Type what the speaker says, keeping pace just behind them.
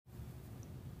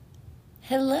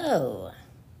Hello,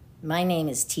 my name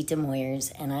is Tita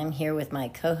Moyers, and I'm here with my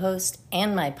co host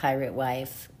and my pirate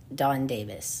wife, Dawn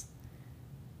Davis.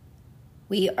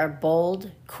 We are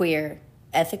bold, queer,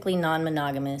 ethically non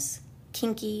monogamous,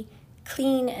 kinky,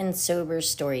 clean, and sober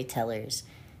storytellers,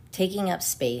 taking up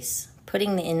space,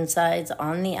 putting the insides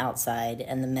on the outside,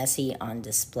 and the messy on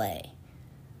display.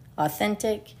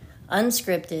 Authentic,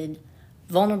 unscripted,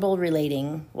 vulnerable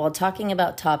relating while talking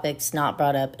about topics not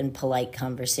brought up in polite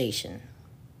conversation.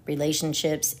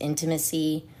 Relationships,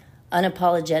 intimacy,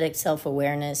 unapologetic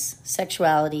self-awareness,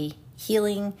 sexuality,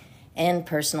 healing, and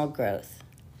personal growth.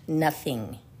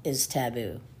 Nothing is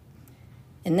taboo.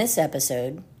 In this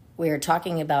episode, we are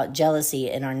talking about jealousy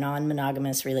in our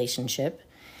non-monogamous relationship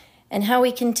and how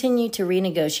we continue to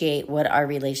renegotiate what our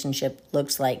relationship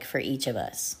looks like for each of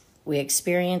us. We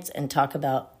experience and talk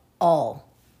about all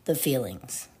the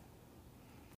feelings.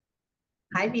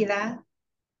 Hi, Vida.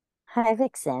 Hi,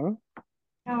 Vixen.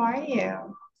 How are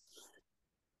you?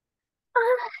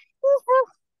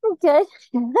 Good.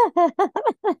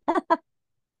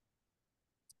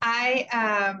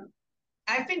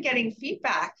 I've been getting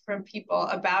feedback from people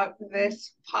about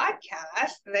this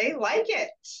podcast. They like it.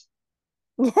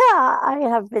 Yeah, I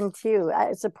have been too.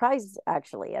 Surprised,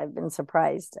 actually. I've been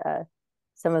surprised.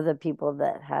 Some of the people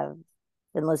that have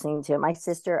been listening to it. My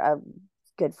sister, a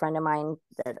good friend of mine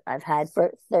that I've had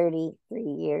for 33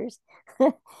 years,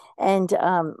 and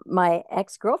my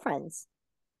ex-girlfriends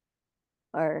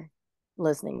are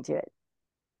listening to it.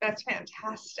 That's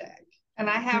fantastic. And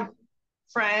I have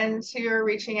friends who are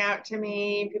reaching out to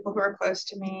me, people who are close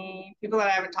to me, people that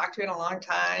I haven't talked to in a long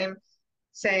time,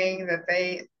 saying that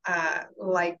they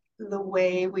like the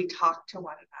way we talk to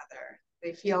one another.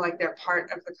 They feel like they're part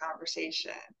of the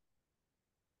conversation.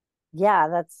 Yeah,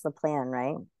 that's the plan,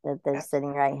 right? That they're That's,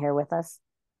 sitting right here with us.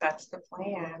 that's the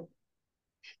plan.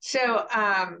 So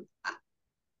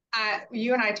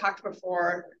you and I talked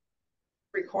before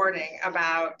recording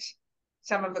about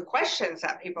some of the questions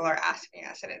that people are asking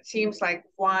us. And it seems like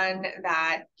one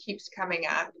that keeps coming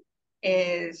up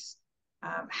is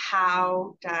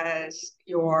how does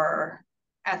your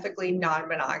ethically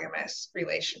non-monogamous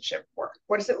relationship work?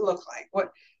 What does it look like? What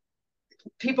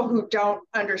people who don't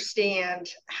understand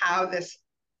how this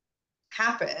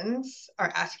happens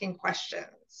are asking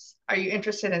questions. Are you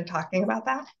interested in talking about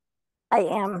that? I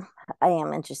am. I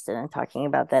am interested in talking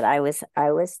about that. I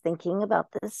was thinking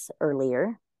about this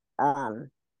earlier.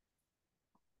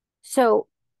 So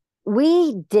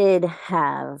we did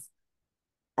have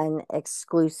an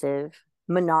exclusive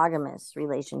monogamous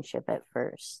relationship at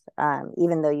first,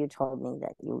 even though you told me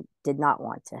that you did not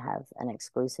want to have an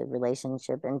exclusive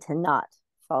relationship and to not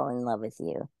fall in love with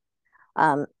you.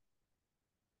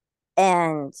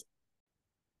 And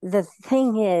the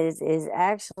thing is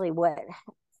actually what,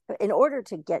 in order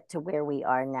to get to where we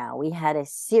are now, we had a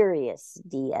serious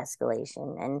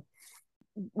de-escalation, and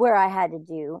where I had to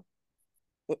do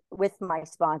with my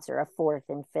sponsor a fourth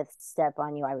and fifth step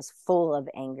on you. I was full of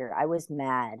anger. I was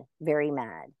mad, very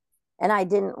mad. And I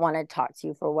didn't want to talk to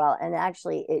you for a while. And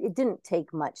actually, it didn't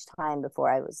take much time before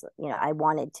I was, I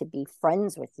wanted to be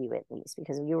friends with you at least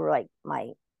because you were like my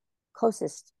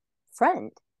closest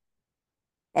friend.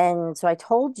 And so I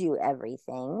told you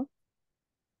everything.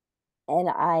 And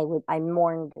I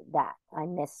mourned that. I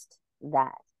missed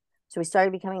that. So we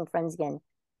started becoming friends again.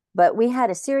 But we had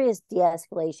a serious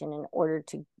de-escalation in order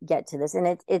to get to this. And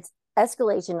it's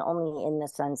escalation only in the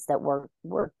sense that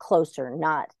we're closer,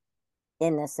 not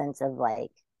in the sense of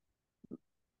like,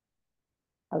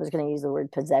 I was going to use the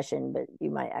word possession, but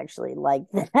you might actually like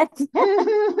that.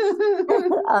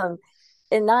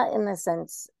 And not in the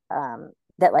sense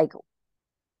that like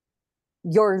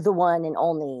you're the one and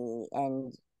only,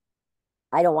 and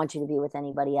I don't want you to be with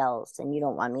anybody else, and you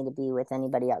don't want me to be with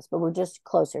anybody else. But we're just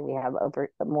closer. We have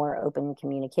more open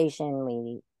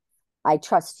communication. I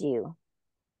trust you,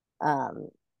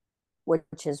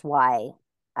 which is why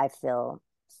I feel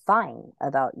fine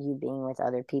about you being with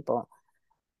other people.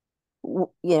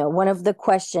 One of the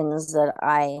questions that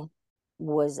I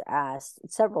was asked,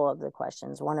 several of the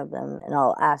questions, one of them, and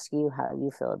I'll ask you how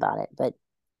you feel about it, but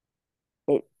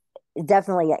it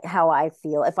definitely how I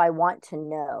feel. If I want to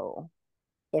know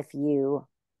if you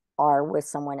are with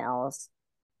someone else,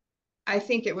 I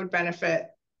think it would benefit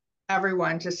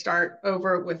everyone to start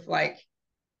over with like,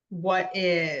 what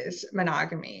is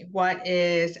monogamy? What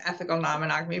is ethical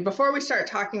non-monogamy? Before we start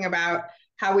talking about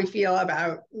how we feel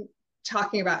about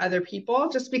talking about other people,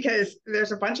 just because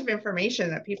there's a bunch of information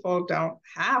that people don't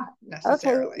have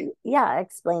necessarily. Okay, yeah,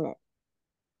 explain it.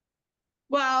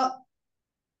 Well,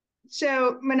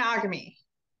 so monogamy,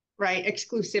 right?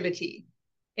 Exclusivity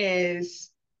is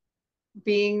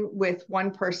being with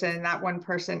one person, that one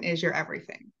person is your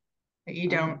everything. You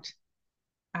don't,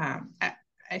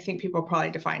 I think people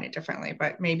probably define it differently,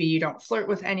 but maybe you don't flirt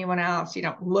with anyone else. You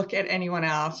don't look at anyone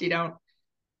else. You don't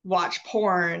watch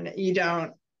porn.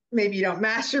 Maybe you don't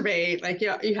masturbate. Like,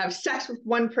 you have sex with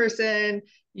one person,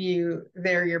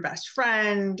 they're your best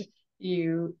friend.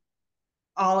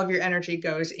 All of your energy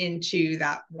goes into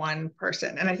that one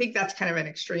person. And I think that's kind of an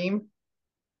extreme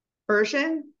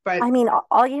version, but I mean,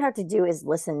 all you have to do is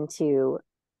listen to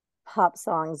pop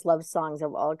songs, love songs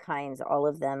of all kinds. All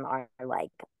of them are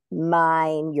like,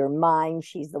 mine, you're mine,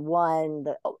 she's the one,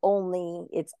 the only.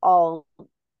 It's all,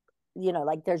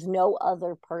 like there's no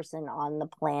other person on the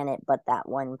planet but that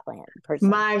one person,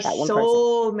 my that one person.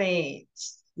 soulmate.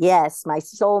 Yes, my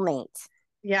soulmate.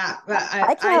 Yeah,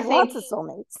 I can I have think lots of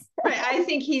soulmates. right. I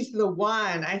think he's the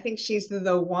one. I think she's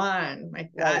the one.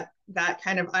 Like Right. that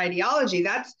kind of ideology.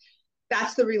 That's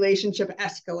the relationship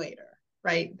escalator,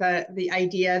 right? The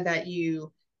idea that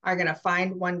you are going to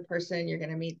find one person, you're going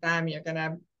to meet them, you're going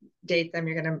to date them,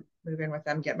 you're going to move in with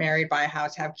them, get married, buy a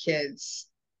house, have kids,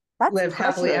 That's live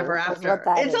happily ever pressure, is what after.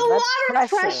 that It's a is. That's lot of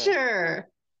pressure.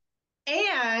 pressure.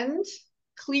 And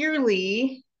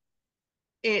clearly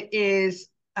it is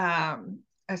a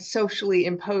socially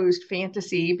imposed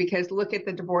fantasy, because look at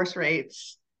the divorce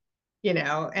rates,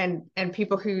 and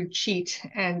people who cheat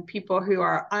and people who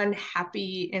are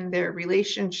unhappy in their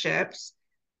relationships.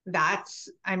 I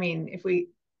mean, if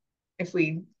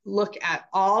we look at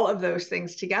all of those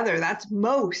things together, that's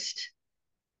most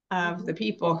of the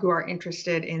people who are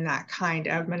interested in that kind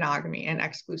of monogamy and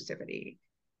exclusivity.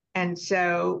 And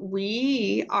so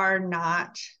we are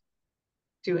not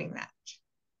doing that.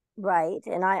 Right.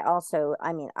 And I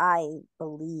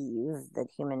believe that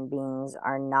human beings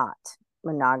are not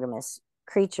monogamous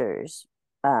creatures.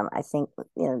 I think,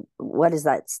 what is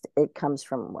that? It comes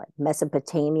from what,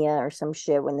 Mesopotamia or some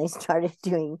shit, when they started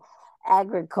doing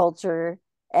agriculture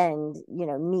and,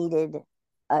 needed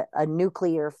a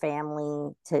nuclear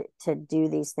family to do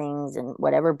these things and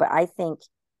whatever. But I think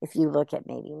if you look at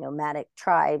maybe nomadic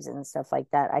tribes and stuff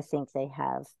like that, I think they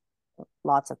have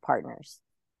lots of partners.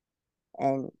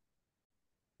 And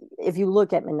if you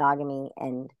look at monogamy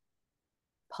and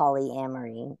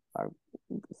polyamory or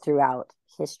throughout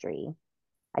history,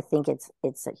 I think it's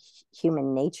a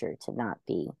human nature to not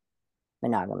be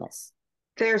monogamous.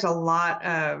 There's a lot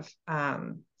of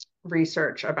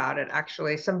research about it,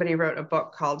 actually. Somebody wrote a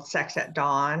book called Sex at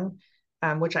Dawn,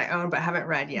 which I own but haven't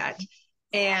read yet.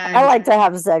 I And like to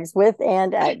have sex with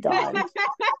and at dawn.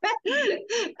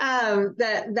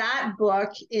 that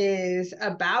book is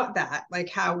about that, like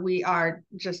how we are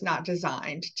just not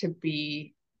designed to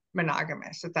be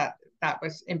monogamous, that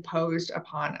was imposed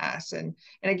upon us. And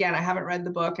again, I haven't read the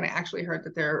book, and I actually heard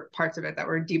that there are parts of it that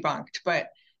were debunked, but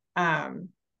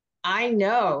I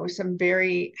know some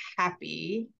very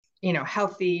happy,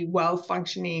 healthy,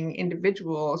 well-functioning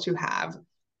individuals who have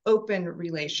open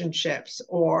relationships,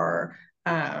 or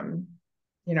call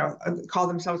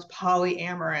themselves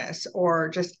polyamorous, or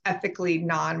just ethically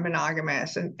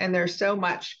non-monogamous. And there's so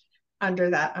much under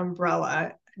that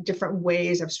umbrella, different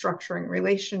ways of structuring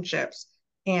relationships.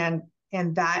 And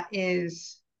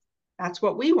that's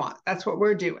what we want. That's what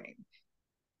we're doing.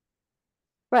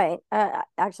 Right.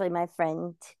 Actually, my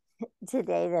friend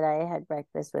today that I had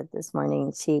breakfast with this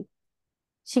morning, she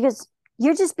goes,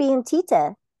 "You're just being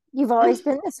Tita. You've always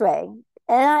been this way."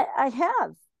 And I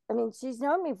have. I mean, she's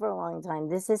known me for a long time.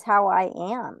 This is how I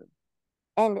am.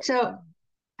 And So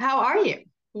how are you?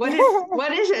 What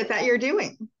is it that you're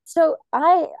doing? so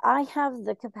I have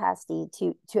the capacity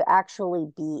to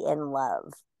actually be in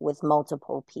love with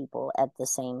multiple people at the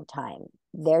same time.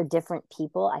 They're different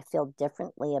people. I feel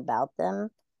differently about them.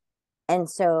 And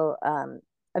so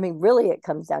really it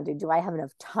comes down to, do I have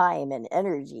enough time and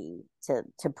energy to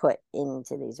put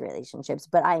into these relationships?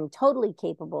 But I'm totally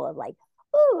capable of, like,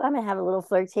 oh, I'm gonna have a little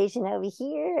flirtation over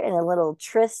here and a little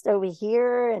tryst over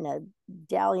here and a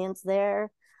dalliance there,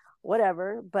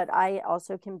 whatever. But I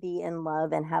also can be in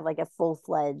love and have like a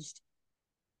full-fledged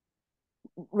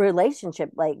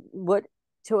relationship, like what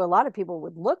to a lot of people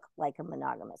would look like a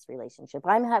monogamous relationship.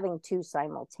 I'm having two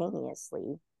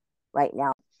simultaneously right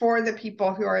now. For the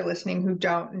people who are listening who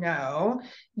don't know,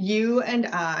 you and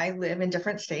I live in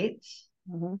different states.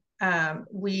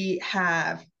 We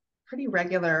have pretty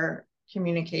regular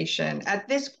communication at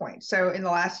this point. So in the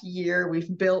last year,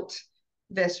 we've built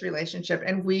this relationship,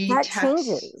 and we That text.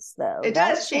 changes, though. It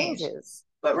That does change. changes.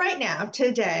 But right now,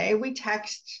 today, we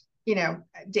text,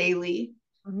 daily.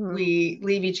 We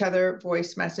leave each other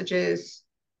voice messages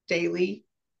daily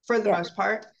for the most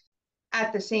part.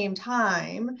 At the same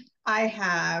time, I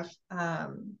have,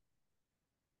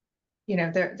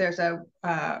 there's a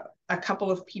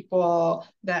couple of people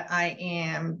that I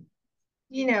am,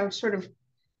 sort of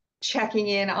checking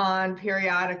in on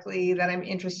periodically that I'm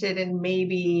interested in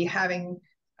maybe having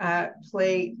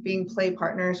being play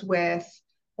partners with,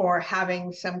 or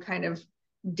having some kind of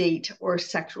date or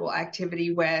sexual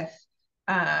activity with.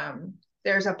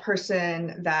 There's a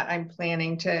person that I'm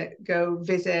planning to go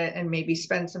visit and maybe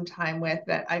spend some time with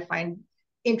that I find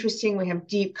interesting. We have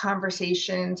deep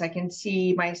conversations. I can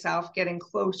see myself getting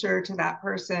closer to that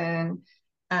person.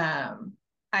 I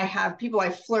have people I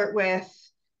flirt with.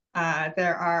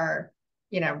 There are,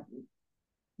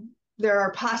 there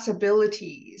are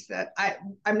possibilities that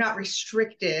I'm not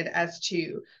restricted as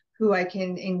to who I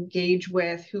can engage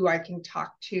with, who I can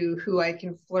talk to, who I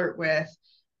can flirt with,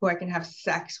 who I can have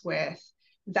sex with.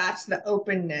 That's the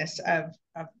openness of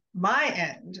my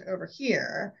end over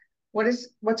here.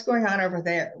 What's going on over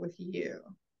there with you?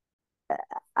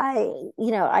 I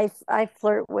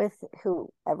flirt with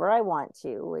whoever I want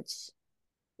to, which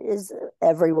is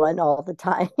everyone all the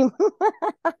time.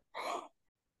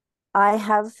 I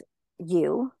have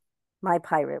you, my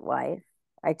pirate wife.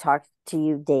 I talk to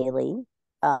you daily.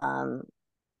 Um,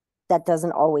 that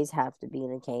doesn't always have to be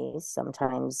the case.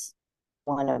 Sometimes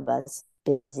one of us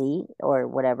busy or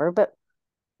whatever, but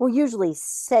we'll usually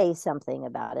say something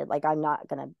about it. Like, I'm not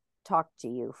going to talk to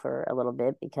you for a little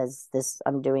bit because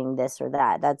I'm doing this or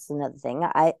that. That's another thing.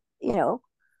 I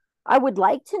would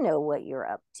like to know what you're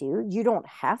up to. You don't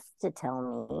have to tell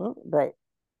me, but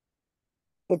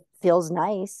it feels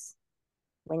nice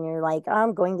when you're like, oh,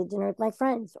 I'm going to dinner with my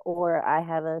friends, or I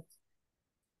have a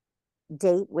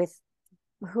date with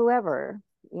whoever,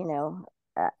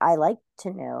 I like to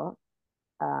know.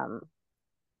 Um,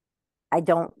 I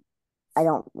don't, I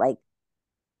don't like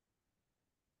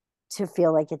to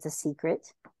feel like it's a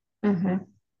secret. Mm-hmm.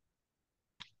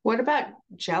 What about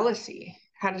jealousy?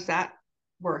 How does that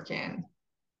work in?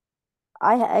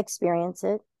 I experience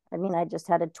it. I mean, I just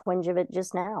had a twinge of it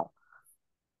just now,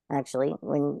 actually,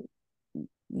 when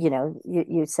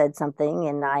you said something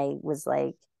and I was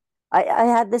like, I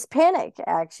had this panic,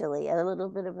 actually, a little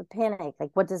bit of a panic.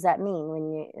 Like, what does that mean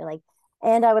when you're like,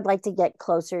 and I would like to get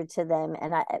closer to them.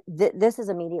 And this is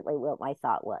immediately what my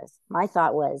thought was. My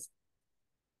thought was,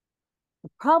 the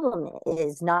problem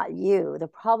is not you. The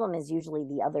problem is usually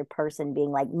the other person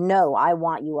being like, no, I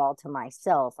want you all to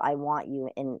myself. I want you.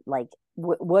 And like,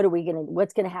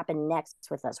 what's going to happen next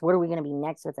with us? What are we going to be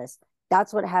next with us?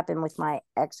 That's what happened with my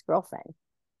ex-girlfriend.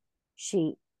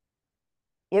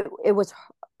 It was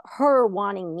her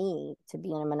wanting me to be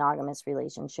in a monogamous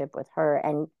relationship with her.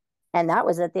 And that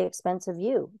was at the expense of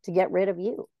you, to get rid of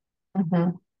you.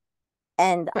 Mm-hmm.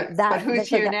 And but who's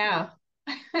so here now?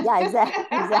 yeah, exactly.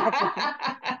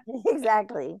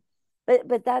 Exactly.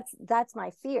 But that's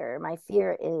my fear. My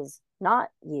fear is not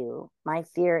you. My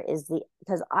fear is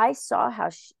because I saw how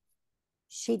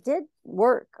she did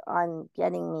work on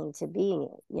getting me to be,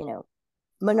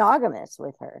 monogamous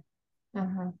with her.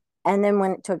 Mm-hmm. And then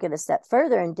when it took it a step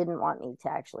further and didn't want me to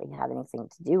actually have anything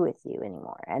to do with you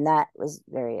anymore. And that was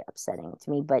very upsetting to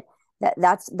me. But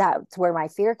that's where my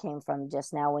fear came from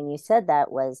just now when you said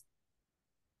that, was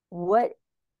what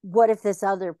if this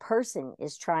other person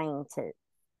is trying to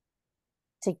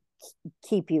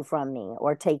keep you from me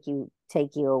or take you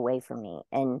away from me?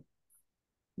 And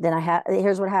then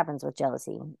here's what happens with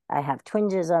jealousy. I have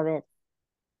twinges of it,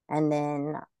 and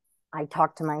then I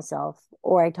talk to myself,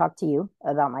 or I talk to you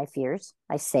about my fears.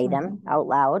 I say them out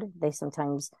loud. They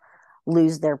sometimes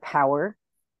lose their power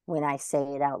when I say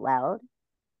it out loud.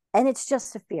 And it's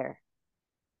just a fear.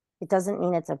 It doesn't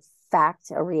mean it's a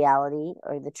fact, a reality,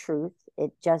 or the truth.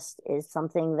 It just is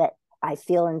something that I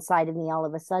feel inside of me all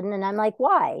of a sudden. And I'm like,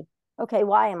 why? Okay,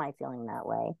 why am I feeling that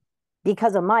way?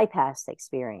 Because of my past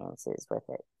experiences with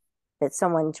it, that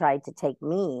someone tried to take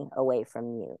me away from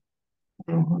you.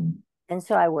 Mm-hmm. And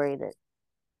so I worry that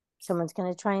someone's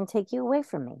going to try and take you away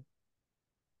from me.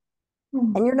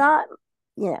 Mm-hmm. And you're not,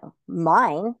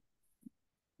 mine.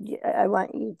 I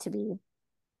want you to be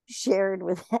shared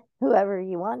with whoever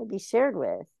you want to be shared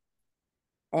with.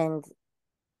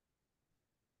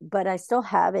 But I still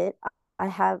have it. I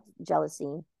have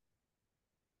jealousy.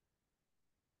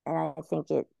 And I think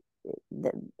it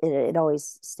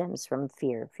always stems from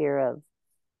fear of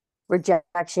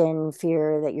rejection,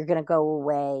 fear that you're going to go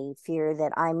away, fear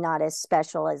that I'm not as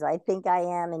special as I think I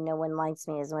am, and no one likes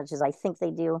me as much as I think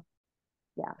they do.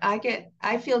 Yeah.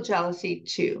 I feel jealousy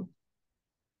too.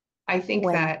 I think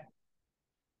When that,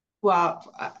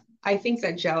 well, I think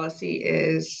that jealousy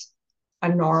is a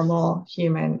normal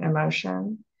human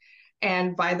emotion.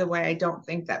 And by the way, I don't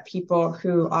think that people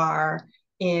who are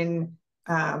in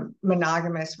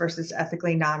monogamous versus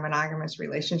ethically non-monogamous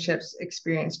relationships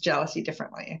experience jealousy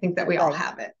differently. I think that we all Okay.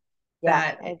 have it.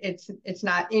 Yeah. That it's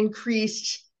not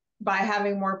increased by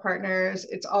having more partners.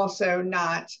 It's also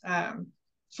not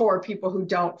for people who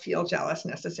don't feel jealous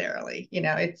necessarily.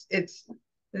 It's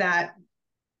that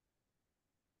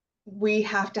we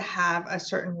have to have a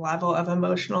certain level of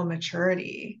emotional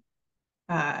maturity,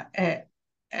 an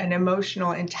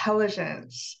emotional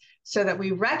intelligence, so that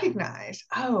we recognize,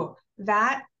 oh,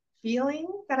 that feeling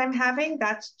that I'm having,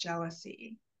 that's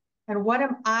jealousy. And what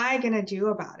am I going to do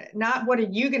about it? Not what are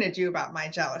you going to do about my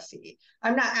jealousy?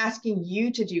 I'm not asking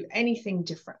you to do anything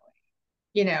differently.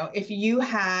 If you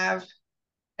have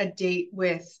a date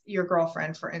with your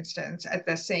girlfriend, for instance, at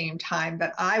the same time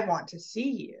that I want to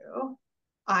see you,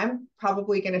 I'm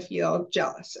probably going to feel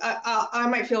jealous. I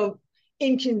might feel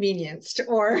inconvenienced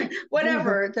or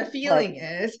whatever the feeling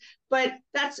is, but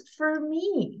that's for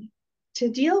me to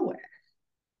deal with.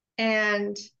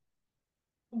 And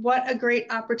what a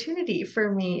great opportunity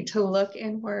for me to look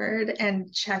inward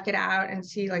and check it out and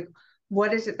see, like,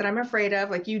 what is it that I'm afraid of?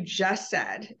 Like you just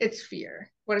said, it's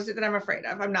fear. What is it that I'm afraid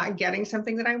of? I'm not getting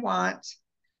something that I want,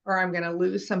 or I'm going to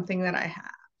lose something that I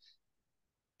have.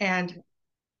 And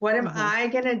what am I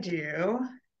going to do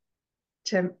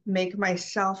to make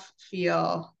myself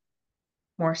feel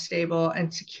more stable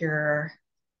and secure,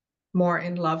 more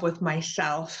in love with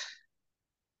myself,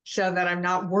 so that I'm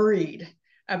not worried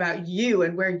about you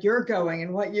and where you're going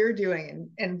and what you're doing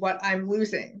and what I'm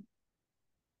losing?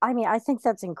 I mean, I think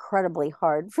that's incredibly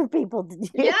hard for people to do,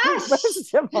 Yes.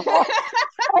 first of all. I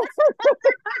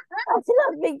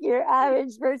don't think your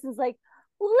average person's like,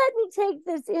 well, let me take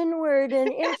this inward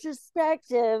and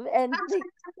introspective and think,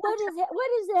 what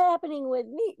is happening with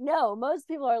me? No, most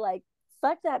people are like,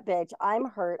 fuck that bitch. I'm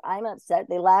hurt. I'm upset.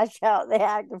 They lash out. They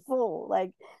act a fool.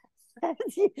 Like,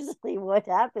 that's usually what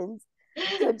happens.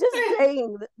 So just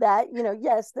saying that,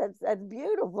 yes, that's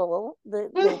beautiful that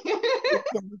you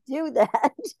can do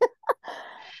that.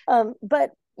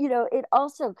 But it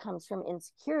also comes from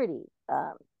insecurity,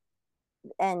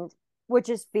 and which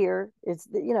is fear. It's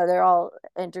they're all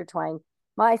intertwined.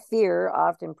 My fear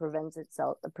often presents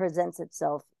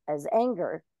itself as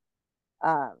anger,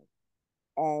 um,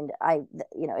 and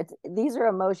these are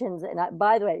emotions. And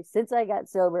by the way, since I got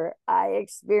sober, I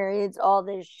experience all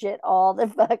this shit all the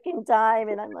fucking time,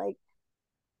 and I'm like,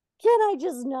 can I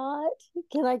just not?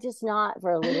 Can I just not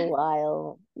for a little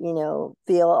while?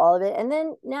 Feel all of it, and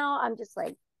then now I'm just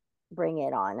like, bring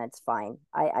it on. That's fine.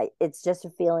 It's just a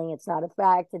feeling. It's not a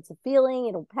fact. It's a feeling.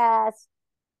 It'll pass.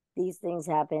 These things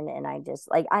happen, and I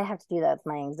just like I have to do that with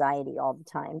my anxiety all the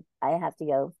time. I have to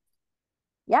go,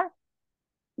 yeah,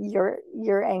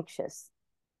 you're anxious.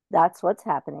 That's what's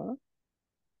happening.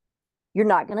 You're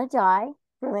not gonna die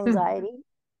from anxiety.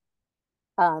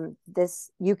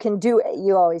 This you can do.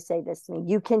 You always say this to me.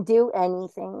 You can do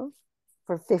anything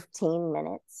for 15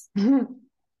 minutes.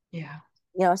 Yeah.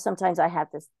 Sometimes I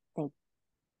have to think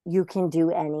you can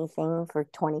do anything for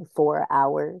 24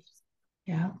 hours.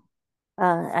 Yeah.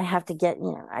 I have to get,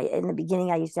 in the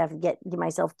beginning, I used to have to give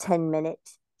myself 10-minute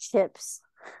chips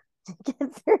to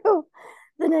get through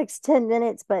the next 10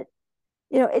 minutes. But,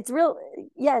 it's real.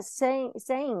 Yes, saying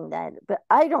that, but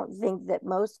I don't think that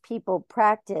most people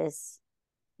practice,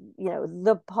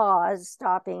 the pause,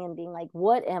 stopping and being like,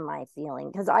 what am I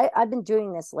feeling? Because I've been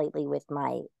doing this lately with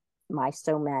my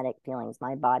somatic feelings,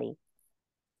 my body,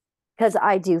 because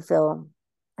I do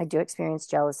experience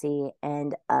jealousy,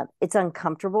 and it's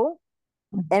uncomfortable.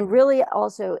 And really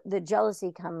also the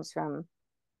jealousy comes from,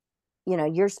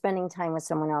 you're spending time with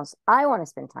someone else. I want to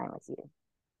spend time with you.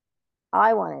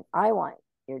 I want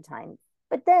your time.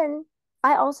 But then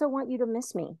I also want you to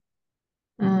miss me.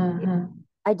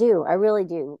 I do. I really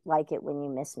do like it when you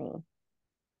miss me,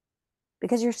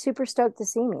 because you're super stoked to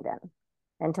see me then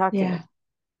and talk to me.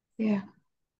 Yeah.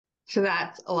 So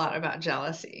that's a lot about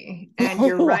jealousy. And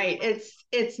you're Yeah. right.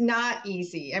 It's not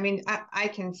easy. I mean, I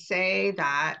can say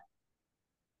that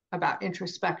about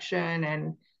introspection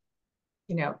and,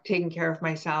 taking care of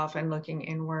myself and looking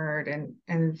inward,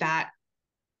 and that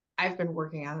I've been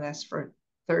working on this for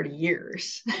 30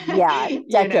 years. Yeah, you know,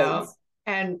 decades.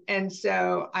 and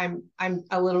so I'm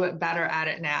a little bit better at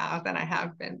it now than I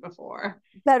have been before.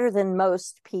 Better than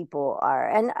most people are.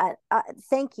 And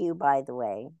thank you, by the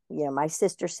way. My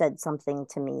sister said something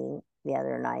to me the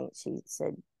other night. She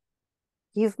said,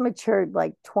 you've matured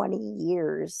like 20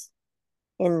 years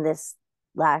in this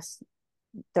last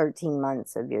 13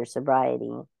 months of your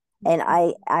sobriety. And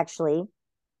I actually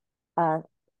uh,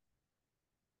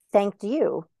 thanked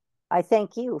you. I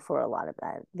thank you for a lot of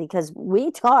that, because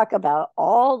we talk about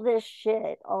all this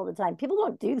shit all the time. People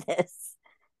don't do this.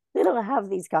 We don't have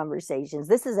these conversations.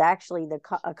 This is actually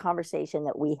a conversation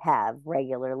that we have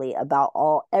regularly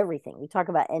about everything. We talk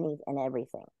about any and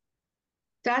everything.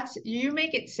 You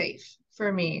make it safe for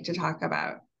me to talk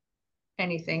about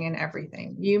anything and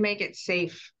everything. You make it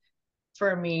safe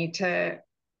for me to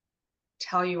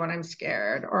tell you when I'm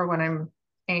scared or when I'm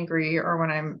angry or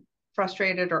when I'm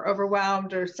frustrated or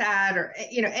overwhelmed or sad or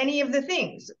any of the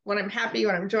things. When I'm happy,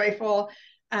 when I'm joyful.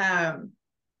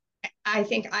 I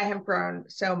think I have grown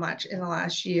so much in the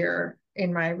last year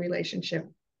in my relationship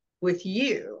with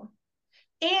you.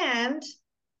 And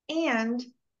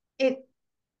it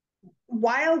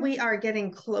while we are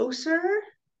getting closer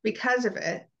because of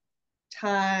it,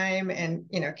 time and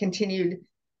continued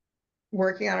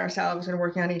working on ourselves and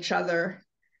working on each other,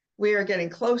 we are getting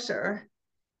closer.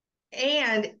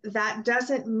 And that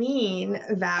doesn't mean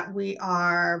that we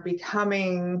are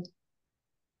becoming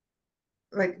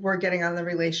like we're getting on the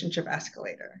relationship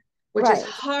escalator, which is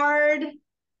hard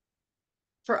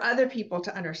for other people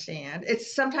to understand.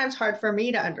 It's sometimes hard for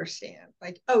me to understand.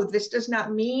 Like, oh, this does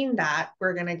not mean that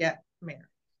we're going to get married.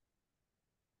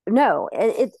 No,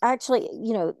 it actually,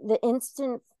 the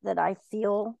instant that I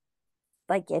feel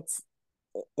like it's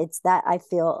that I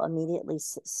feel immediately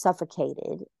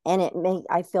suffocated, and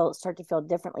I start to feel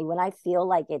differently when I feel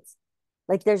like it's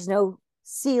like there's no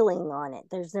ceiling on it,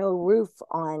 there's no roof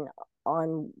on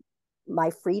my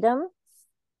freedom.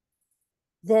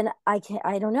 Then I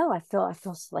don't know, I feel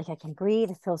like I can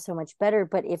breathe, I feel so much better.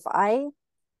 But if I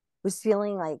was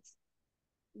feeling like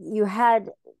you had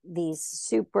these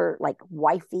super like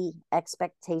wifey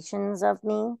expectations of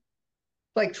me,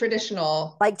 like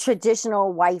traditional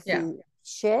wifey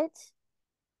shit,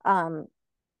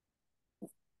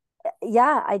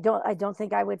 yeah, I don't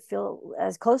think I would feel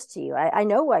as close to you. I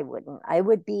know I wouldn't. I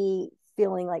would be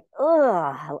feeling like,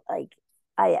 ugh, like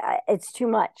it's too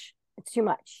much. It's too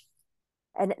much.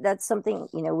 And that's something,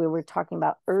 we were talking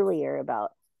about earlier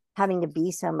about having to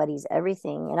be somebody's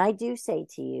everything. And I do say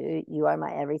to you, you are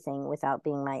my everything without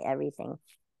being my everything.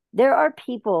 There are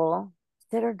people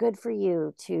that are good for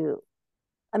you to,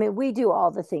 I mean, we do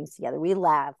all the things together. We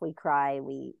laugh, we cry,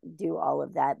 we do all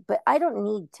of that. But I don't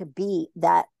need to be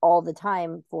that all the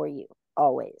time for you,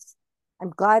 always. I'm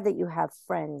glad that you have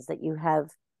friends, that you have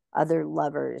other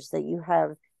lovers, that you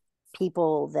have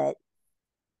people that,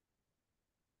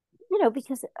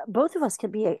 because both of us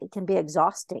can be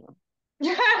exhausting.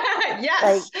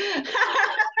 Yes.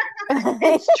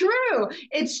 It's true.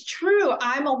 It's true.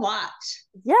 I'm a lot.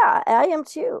 Yeah, I am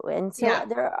too. And so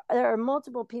there are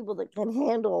multiple people that can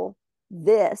handle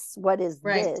this. What is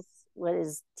this? What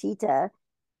is Tita?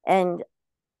 And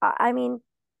I mean,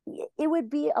 it would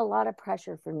be a lot of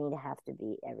pressure for me to have to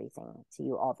be everything to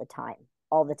you all the time,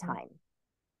 all the time.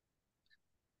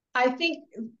 I think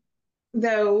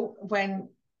though, when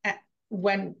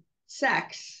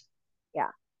sex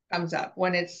comes up,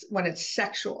 when it's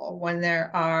sexual, when there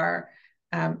are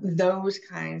those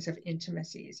kinds of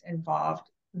intimacies involved,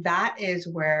 that is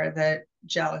where the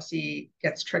jealousy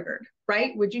gets triggered,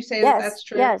 right? Would you say that that's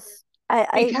true? Yes.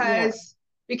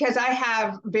 Because I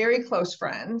have very close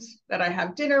friends that I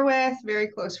have dinner with, very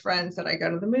close friends that I go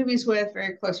to the movies with,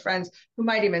 very close friends who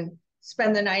might even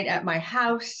spend the night at my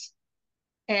house.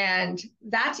 And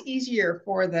that's easier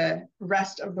for the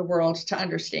rest of the world to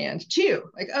understand too.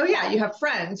 Like, oh yeah, you have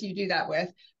friends you do that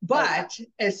with. But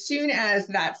as soon as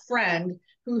that friend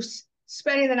who's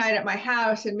spending the night at my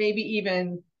house and maybe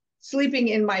even sleeping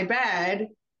in my bed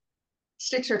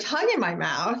sticks her tongue in my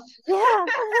mouth,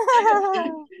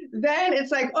 then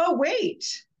it's like, oh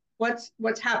wait, what's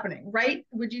happening, right?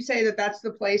 Would you say that that's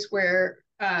the place where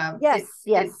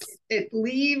it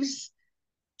leaves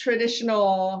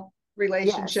traditional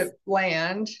relationship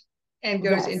land and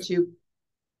goes into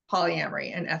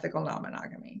polyamory and ethical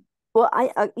non-monogamy? Well,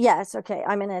 yes, okay.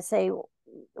 I'm going to say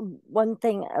one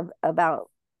thing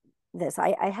about this.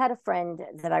 I had a friend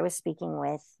that I was speaking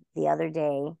with the other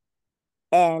day,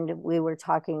 and we were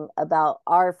talking about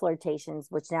our flirtations,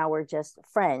 which now we're just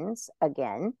friends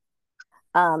again.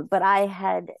 But I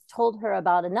had told her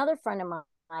about another friend of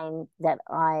mine that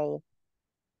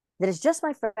is just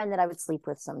my friend that I would sleep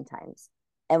with sometimes.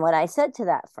 And what I said to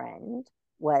that friend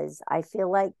was, I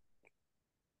feel like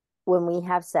when we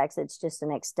have sex, it's just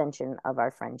an extension of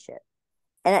our friendship.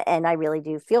 And I really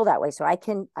do feel that way. So I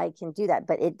can do that,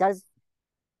 but it does,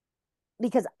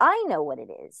 because I know what it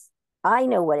is. I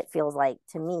know what it feels like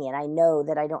to me. And I know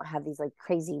that I don't have these like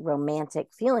crazy romantic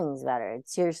feelings about her. It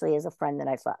seriously is a friend that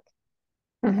I fuck.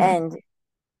 Mm-hmm.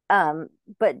 And,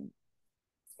 but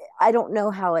I don't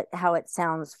know how it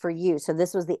sounds for you. So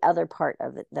this was the other part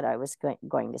of it that I was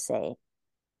going to say.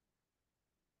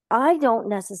 I don't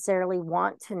necessarily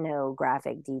want to know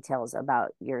graphic details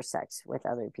about your sex with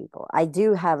other people. I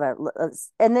do have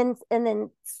and then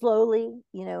slowly,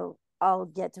 I'll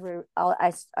get to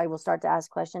I will start to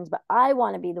ask questions, but I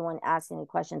want to be the one asking the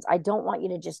questions. I don't want you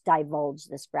to just divulge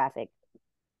this graphic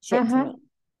shit to me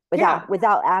Yeah.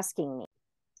 without asking me.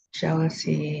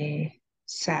 Jealousy,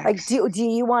 Like, sex. do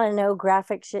you want to know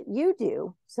graphic shit? You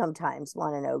do sometimes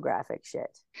want to know graphic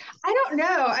shit. I don't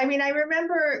know. I mean, I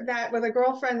remember that with a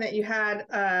girlfriend that you had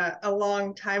a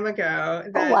long time ago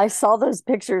Oh, I saw those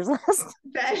pictures last.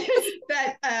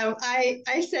 that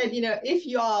I said, if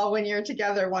y'all when you're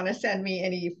together want to send me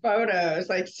any photos,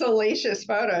 like salacious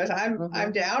photos,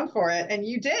 I'm down for it. And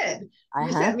you did.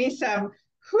 You sent me some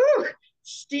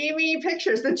steamy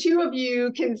pictures. The two of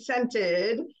you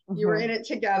consented. You were in it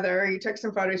together. You took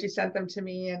some photos. You sent them to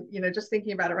me, and just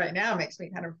thinking about it right now makes me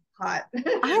kind of hot.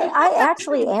 I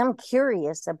actually am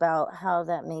curious about how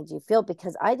that made you feel,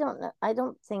 because I don't know. I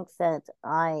don't think that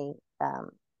I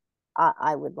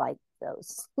would like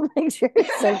those pictures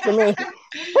sent to me.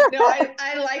 No,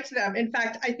 I liked them. In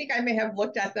fact, I think I may have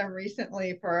looked at them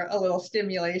recently for a little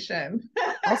stimulation.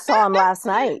 I saw them last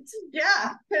night.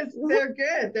 Yeah, because they're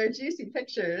good. They're juicy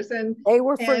pictures, and they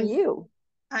were for you.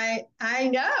 I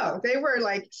know they were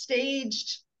like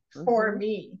staged for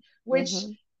me, which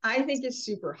I think is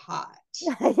super hot.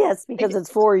 Yes, because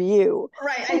it's for you.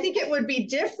 Right. I think it would be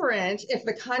different if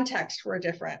the context were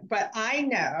different, but I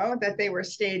know that they were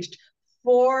staged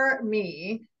for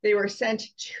me. They were sent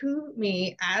to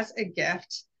me as a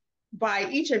gift by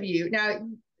each of you. Now,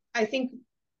 I think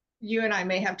you and I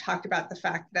may have talked about the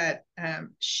fact that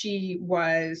she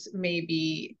was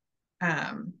maybe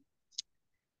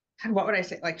what would I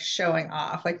say, like showing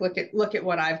off, like look at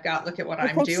what I've got, look at what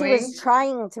I'm think doing. She was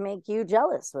trying to make you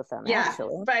jealous with them, yeah,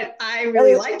 actually. but I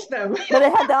really liked them. But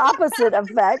it had the opposite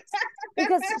effect,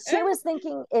 because she was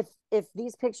thinking if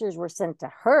these pictures were sent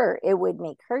to her, it would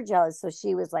make her jealous. So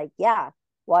she was like, yeah,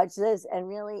 watch this. And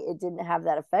really, it didn't have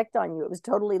that effect on you. It was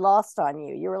totally lost on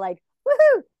you. You were like,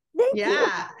 woohoo, thank you.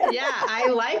 Yeah,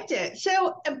 I liked it.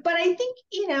 So, but I think,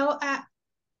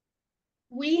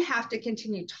 we have to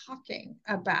continue talking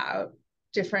about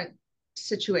different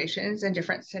situations and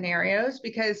different scenarios,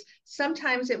 because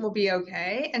sometimes it will be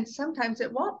okay and sometimes it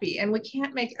won't be. And we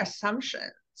can't make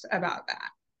assumptions about that.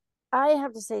 I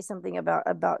have to say something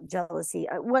about jealousy.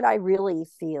 What I really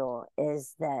feel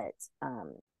is that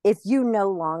if you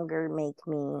no longer make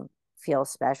me feel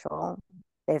special,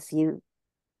 if you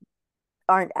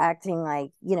aren't acting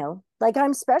like, like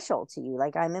I'm special to you,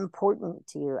 like I'm important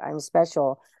to you, I'm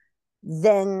special,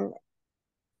 then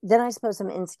I suppose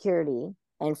some insecurity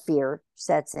and fear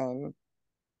sets in,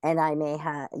 and I may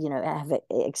have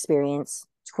experienced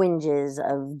twinges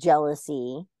of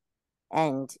jealousy,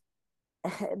 and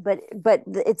but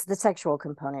it's the sexual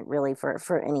component really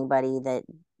for anybody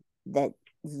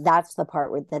that's the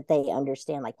part where that they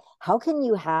understand, like, how can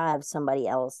you have somebody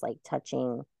else like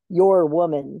touching your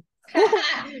woman?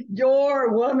 Your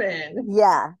woman.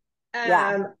 Yeah.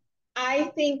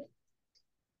 I think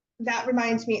that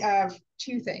reminds me of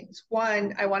two things.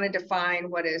 One, I want to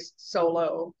define what is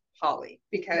solo poly,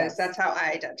 because that's how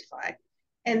I identify.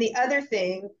 And the other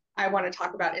thing I want to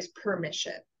talk about is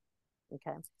permission.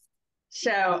 Okay.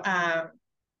 So I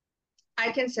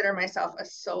consider myself a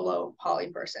solo poly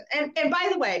person. And by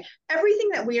the way, everything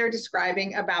that we are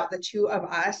describing about the two of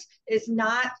us is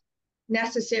not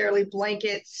necessarily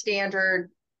blanket standard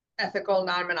ethical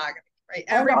non-monogamy, right?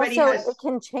 And everybody also has, it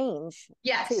can change.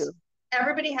 Yes. Too.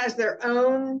 Everybody has their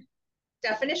own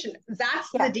definition.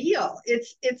 That's the deal.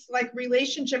 It's like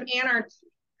relationship anarchy.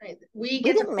 Right? We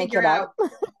get to figure out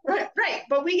right,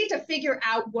 but we get to figure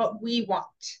out what we want.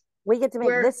 We get to make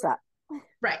this up.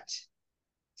 Right.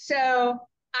 So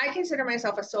I consider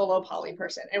myself a solo poly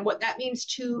person. And what that means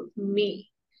to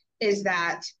me is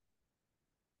that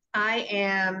I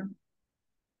am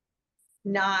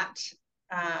not,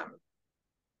 I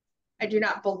do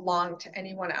not belong to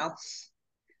anyone else.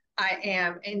 I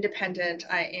am independent.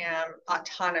 I am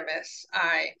autonomous.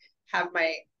 I have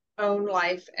my own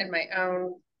life and my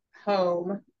own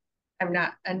home. I'm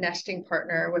not a nesting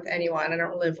partner with anyone. I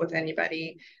don't live with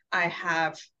anybody. I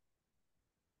have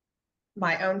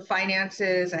my own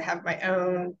finances. I have my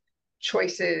own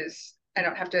choices. I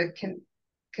don't have to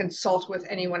consult with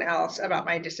anyone else about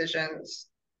my decisions.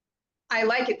 I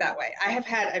like it that way.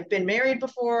 I've been married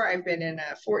before. I've been in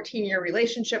a 14-year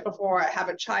relationship before. I have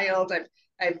a child.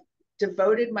 I've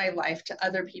devoted my life to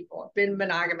other people. I've been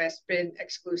monogamous, been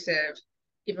exclusive,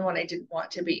 even when I didn't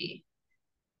want to be.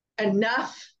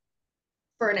 Enough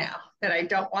for now that I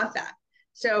don't want that.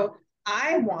 So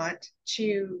I want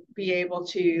to be able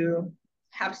to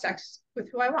have sex with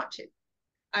who I want to.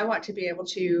 I want to be able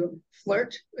to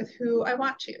flirt with who I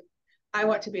want to. I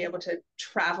want to be able to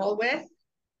travel with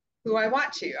who I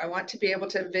want to. I want to be able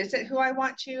to visit who I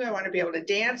want to. I want to be able to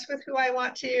dance with who I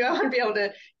want to. I want to be able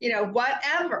to,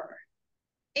 whatever.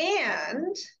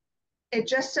 And it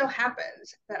just so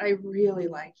happens that I really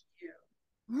like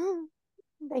you.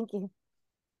 Thank you.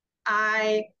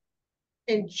 I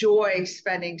enjoy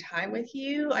spending time with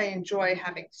you. I enjoy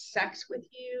having sex with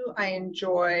you. I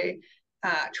enjoy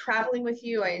traveling with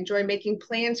you. I enjoy making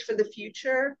plans for the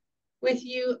future with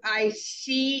you. I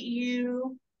see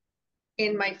you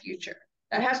in my future.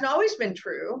 That hasn't always been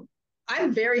true.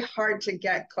 I'm very hard to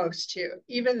get close to,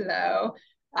 even though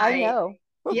I know.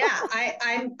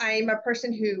 I'm a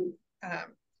person who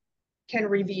can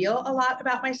reveal a lot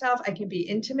about myself. I can be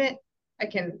intimate. I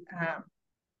can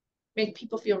make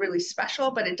people feel really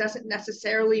special, but it doesn't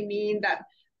necessarily mean that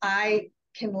I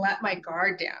can let my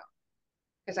guard down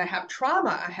because I have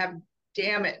trauma. I have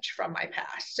damage from my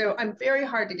past. So I'm very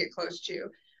hard to get close to.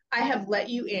 I have let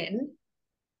you in.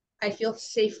 I feel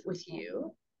safe with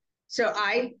you. So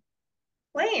I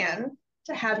plan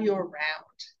to have you around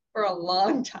for a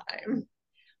long time.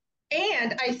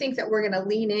 And I think that we're going to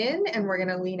lean in and we're going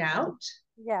to lean out.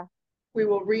 Yeah. We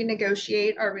will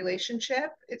renegotiate our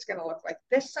relationship. It's going to look like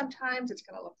this sometimes. It's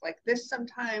going to look like this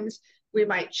sometimes. We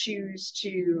might choose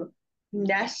to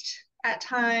nest at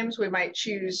times. We might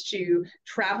choose to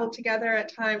travel together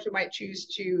at times. We might choose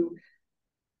to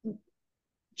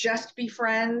just be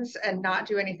friends and not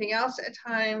do anything else at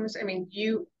times. I mean,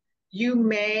 you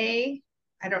may,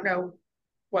 I don't know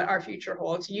what our future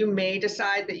holds. You may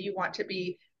decide that you want to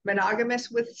be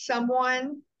monogamous with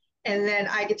someone, and then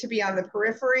I get to be on the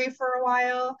periphery for a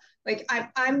while. Like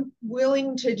I'm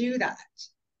willing to do that.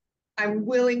 I'm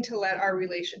willing to let our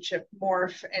relationship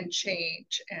morph and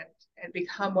change and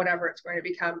become whatever it's going to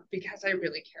become because I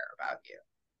really care about you.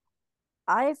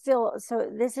 I feel so.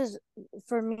 This is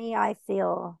for me. I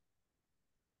feel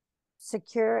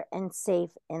secure and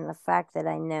safe in the fact that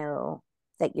I know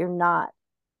that you're not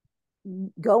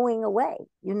going away.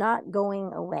 You're not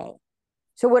going away.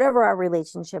 So whatever our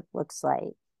relationship looks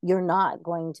like, you're not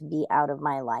going to be out of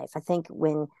my life. I think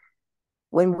when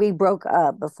we broke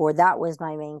up before, that was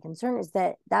my main concern, is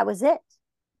that was it.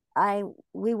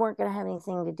 We weren't going to have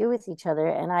anything to do with each other,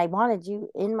 and I wanted you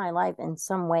in my life in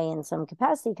some way, in some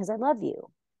capacity, because I love you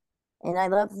and I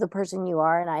love the person you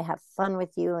are, and I have fun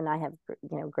with you, and I have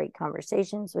great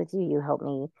conversations with you. You help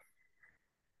me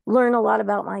learn a lot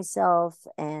about myself,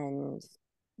 and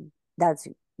that's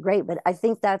great. But I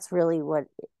think that's really what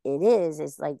it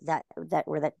is like that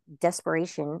where that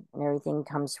desperation and everything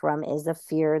comes from, is the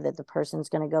fear that the person's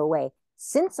going to go away.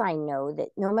 Since I know that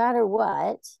no matter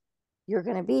what, you're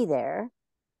going to be there,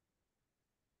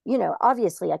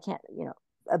 obviously I can't,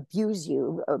 abuse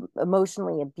you,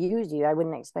 emotionally abuse you. I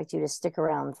wouldn't expect you to stick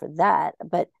around for that,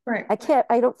 but right.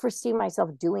 I don't foresee myself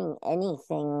doing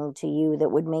anything to you that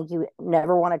would make you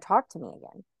never want to talk to me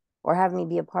again or have me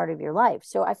be a part of your life.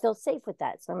 So I feel safe with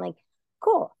that. So I'm like,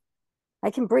 cool,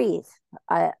 I can breathe.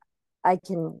 I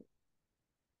can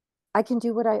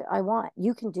do what I want.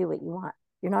 You can do what you want.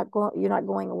 You're not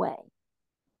going away.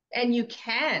 And you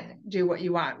can do what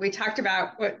you want. We talked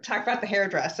about the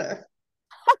hairdresser.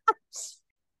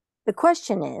 The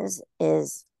question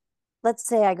is, let's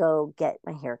say I go get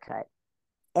my hair cut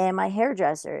and my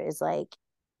hairdresser is like,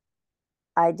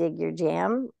 I dig your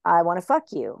jam. I want to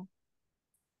fuck you.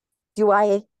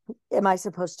 Am I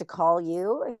supposed to call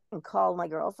you and call my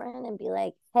girlfriend and be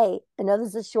like, hey, I know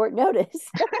this is short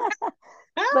notice,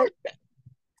 but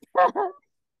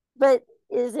but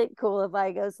is it cool if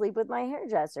I go sleep with my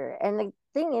hairdresser? And the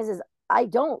thing is I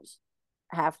don't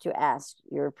have to ask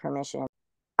your permission.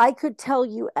 I could tell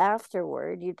you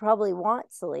afterward. You'd probably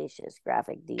want salacious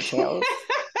graphic details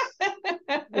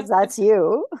because that's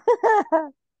you.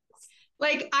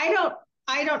 Like I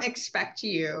don't expect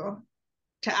you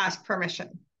to ask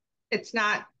permission. It's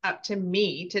not up to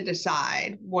me to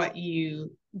decide what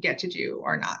you get to do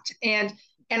or not. And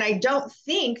I don't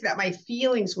think that my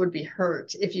feelings would be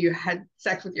hurt if you had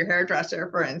sex with your hairdresser,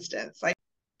 for instance. Like,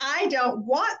 I don't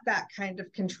want that kind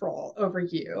of control over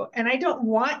you, and I don't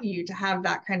want you to have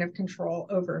that kind of control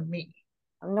over me.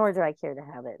 Nor do I care to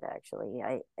have it, actually.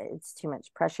 It's too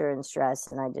much pressure and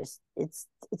stress, and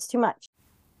it's too much.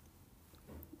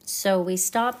 So we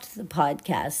stopped the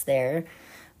podcast there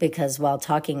because while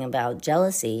talking about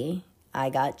jealousy, I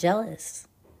got jealous.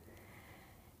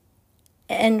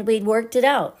 And we worked it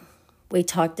out. We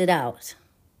talked it out.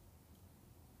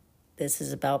 This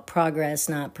is about progress,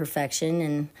 not perfection.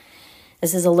 And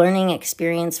this is a learning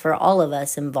experience for all of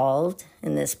us involved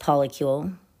in this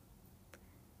polycule.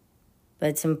 But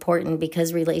it's important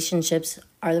because relationships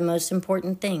are the most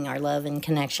important thing. Our love and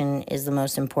connection is the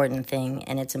most important thing,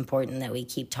 and it's important that we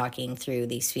keep talking through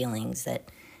these feelings that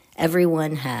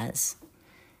everyone has.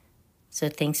 So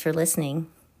thanks for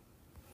listening.